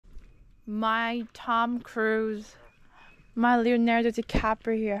my Tom Cruise, my Leonardo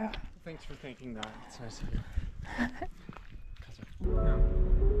DiCaprio. Thanks for thinking that. It's nice of you.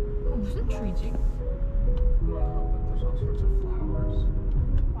 무슨 tree지? Wow, but there's all sorts of flowers.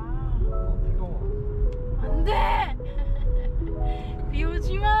 Wow. Oh, 뜨거워. 안 돼! 비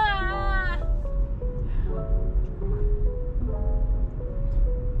오지 마!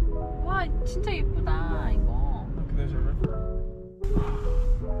 와, 진짜 예쁘다, 이거. Look, there's a river.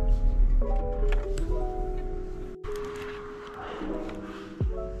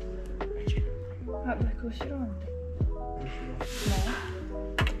 아, 나 그거 싫어하는데.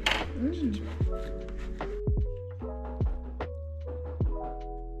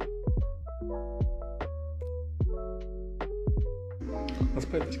 Let's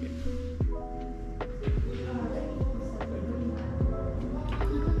play this game.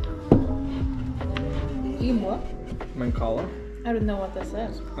 이게 뭐야? Mancala. I don't know what this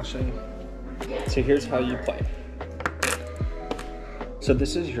is. I'll show you. So here's how you play. So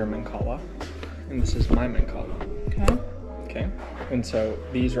this is your Mancala, and this is my Mancala. Okay. Okay. And so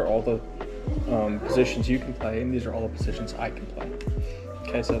these are all the positions you can play, and these are all the positions I can play.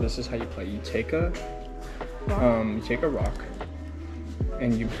 Okay. So this is how you play. You take a rock,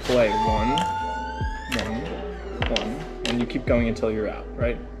 and you play one, and you keep going until you're out.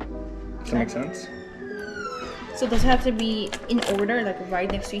 Right? Does that make sense? So does it have to be in order, like right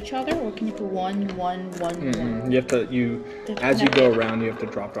next to each other, or can you put one? You have to, as you go around, you have to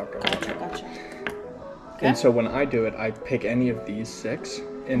drop. Gotcha. Okay. And so when I do it, I pick any of these 6,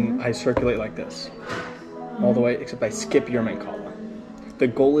 and I circulate like this, all the way, except I skip your Mancala. The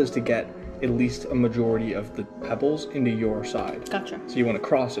goal is to get at least a majority of the pebbles into your side. Gotcha. So you want to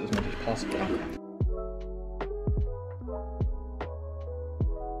cross it as much as possible. Okay.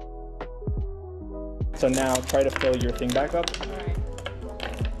 So now try to fill your thing back up. Alright.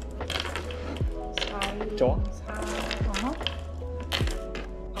 좋아?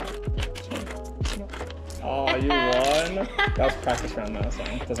 Oh, you won. That was practice round though, so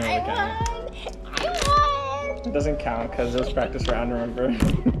it doesn't really count. I won! It doesn't count because it was practice round, remember?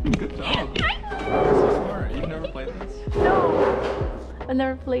 Good job. You're so smart. You've never played this? No! I've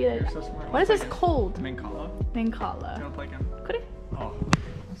never played it. You're so smart. What is this called? Mancala. Mancala. You want to play again? 그래. Oh,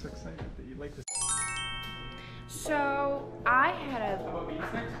 I'm so excited that you like this. So I had How about me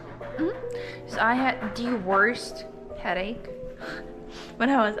next? So I had the worst headache when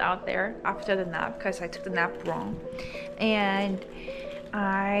I was out there after the nap because I took the nap wrong, and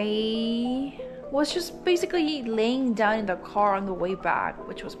I was just basically laying down in the car on the way back,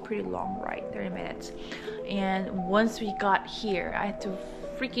 which was pretty long ride, 30 minutes. And once we got here, I had to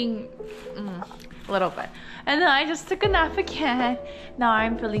freaking a little bit, and then I just took a nap again. Now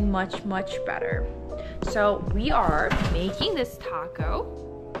I'm feeling much better. So we are making this taco.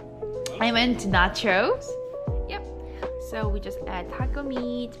 I meant nachos. Yep. So we just add taco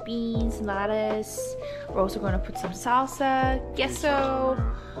meat, beans, lettuce. We're also going to put some salsa, queso,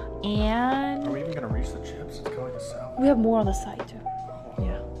 and... Are we even going to reach the chips? It's kind of like a salad. We have more on the side too.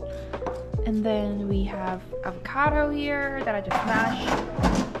 Yeah. And then we have avocado here that I just mashed.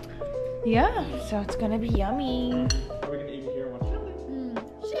 Yeah, so it's going to be yummy. Are we going to eat here?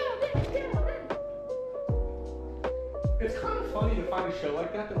 It's kind of funny to find a show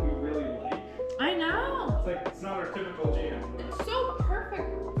like that we really like. I know. It's like, it's not our typical jam. It's so perfect.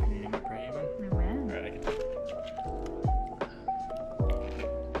 Are you going to pray even? Amen. Alright, I can.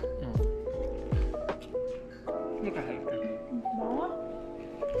 Look ahead. Mama?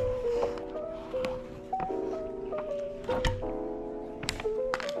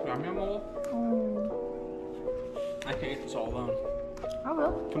 Marshmellow? Oh. I can't eat this all alone. I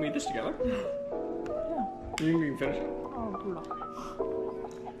will. Can we eat this together? Yeah. You think we can finish it? Oh, 몰라.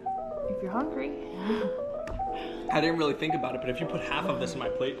 If you're hungry. I didn't really think about it, but if you put half of this in my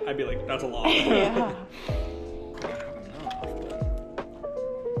plate, I'd be like, that's a lot. Yeah.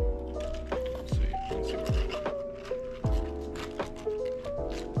 Let's see.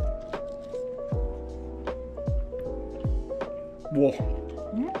 Whoa.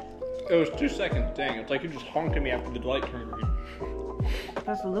 It was 2 seconds, dang. It's like you just honked at me after the light turned green.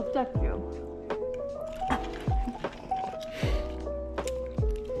 Just looked at you.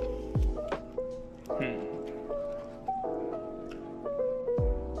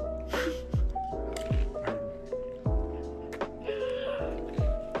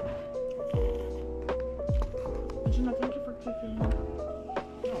 Gina, thank you for cooking.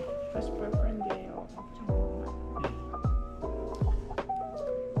 Oh, best boyfriend day.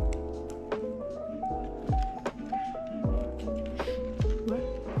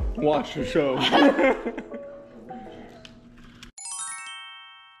 Watch the show.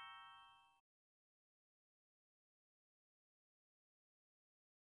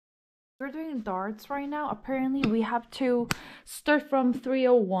 We're doing darts right now. Apparently we have to start from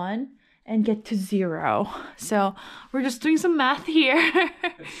 301 and get to 0. So we're just doing some math here.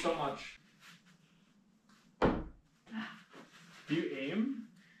 It's so much. Do you aim?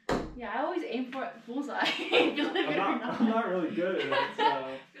 Yeah, I always aim for bullseye. Believe it or not. I'm not really good at it. So.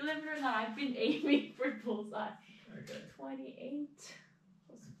 Believe it or not, I've been aiming for bullseye. Okay. 28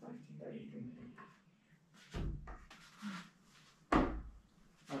 plus 33.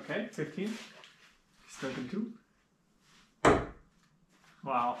 Okay, 15. Stuck in 2.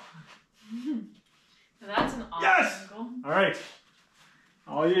 Wow. That's an awesome Yes! angle. All right.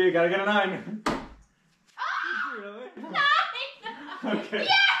 All you gotta get a 9. Really? 9! Okay.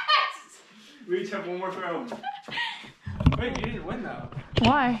 Yes! We each have one more throw. Wait, you didn't win though.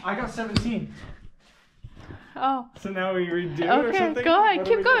 Why? I got 17. Oh. So now we redo it or Okay, something? go ahead. What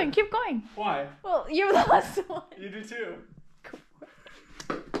do Keep we going. do? Keep going. Why? Well, you're the last one. You do too.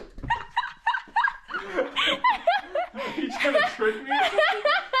 Are you trying to trick me?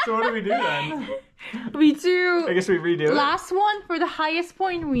 So what do we do then? We do. I guess we redo it. Last one for the highest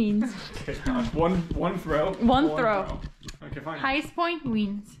point wins. Okay, one throw. One throw. Okay, fine. Highest point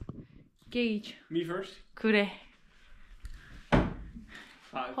wins. Gauge. Me first. 그래.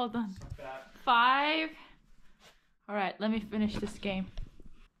 5. Hold on. Like that. 5. All right, let me finish this game.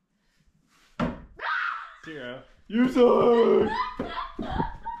 0. You suck.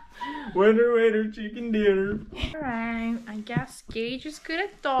 Winner, winner, chicken dinner. Alright, I guess Gage is good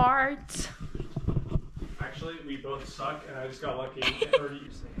at darts. Actually, we both suck, and I just got lucky.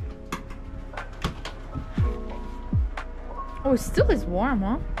 Oh, it still is warm,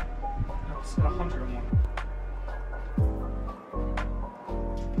 huh? No, it's at 101.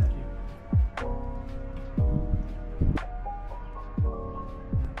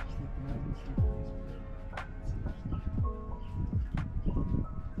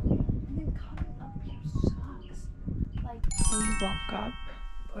 We woke up,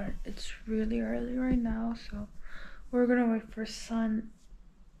 but it's really early right now, so we're gonna wait for sun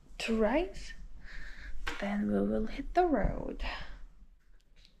to rise, then we will hit the road.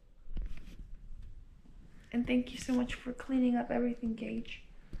 And thank you so much for cleaning up everything, Gage.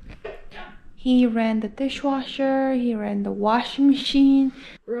 He ran the dishwasher, he ran the washing machine.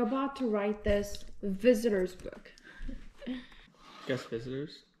 We're about to write this visitor's book. Guest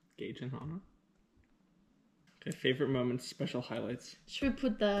visitors, Gage and Hannah. Okay, favorite moments, special highlights. Should we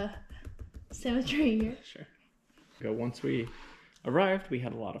put the cemetery here? Sure. So once we arrived, we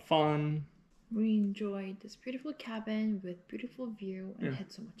had a lot of fun. We enjoyed this beautiful cabin with beautiful view and Yeah.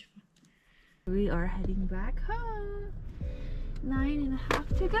 had so much fun. We are heading back home.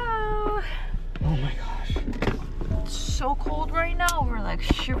 9.5 to go. Oh my gosh. It's so cold right now. We're like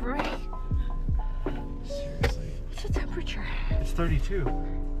shivering. Seriously. What's the temperature? It's 32.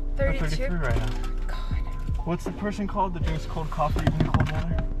 32? 33 right now. God. What's the person called that drinks cold coffee even in cold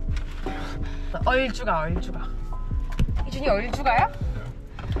water? 얼주가. 이준이 얼주가야?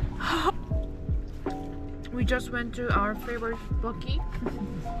 We just went to our favorite bookie.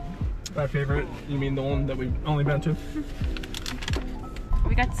 My favorite? You mean the one that we've only been to?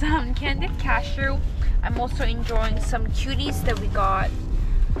 We got some candied cashew. I'm also enjoying some cuties that we got.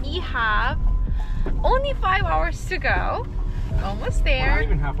 We have only 5 hours to go. Almost We're not there.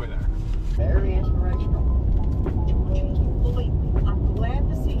 even halfway there. Very inspirational. Believe me, I'm glad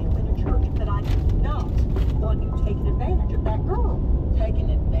to see you in a church, but I do not want you taking advantage of that girl. Taking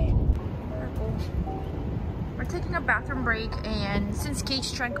advantage. We're taking a bathroom break, and since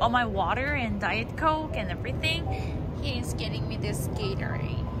Gage drank all my water and Diet Coke and everything, he is getting me this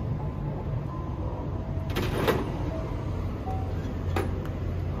Gatorade.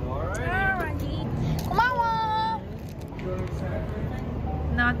 Alrighty. 고마워.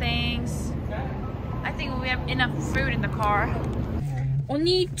 No thanks. I think we have enough food in the car.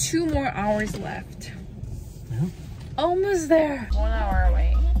 Only 2 more hours left. Yeah. Almost there. 1 hour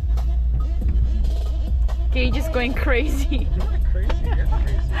away. Gage is going crazy. You're crazy.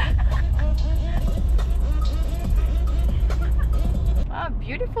 Wow,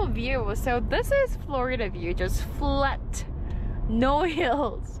 beautiful view. So this is Florida view, just flat, no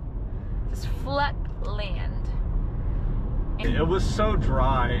hills, just flat land. It was so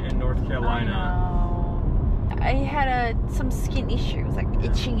dry in North Carolina. I had some skin issues, like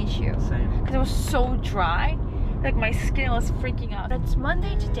itching issues. Same. Because it was so dry, like my skin was freaking out. It's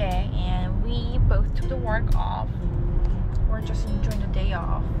Monday today, and we both took the work off. We're just enjoying the day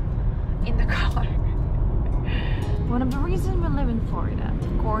off in the car. One of the reasons we live in Florida.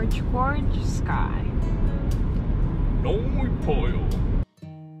 Gorgeous sky. 너무 이뻐요.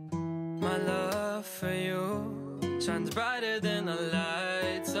 My love for you shines brighter than the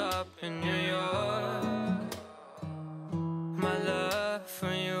lights of up in New York. My love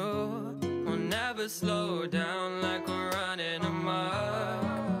for you will never slow down.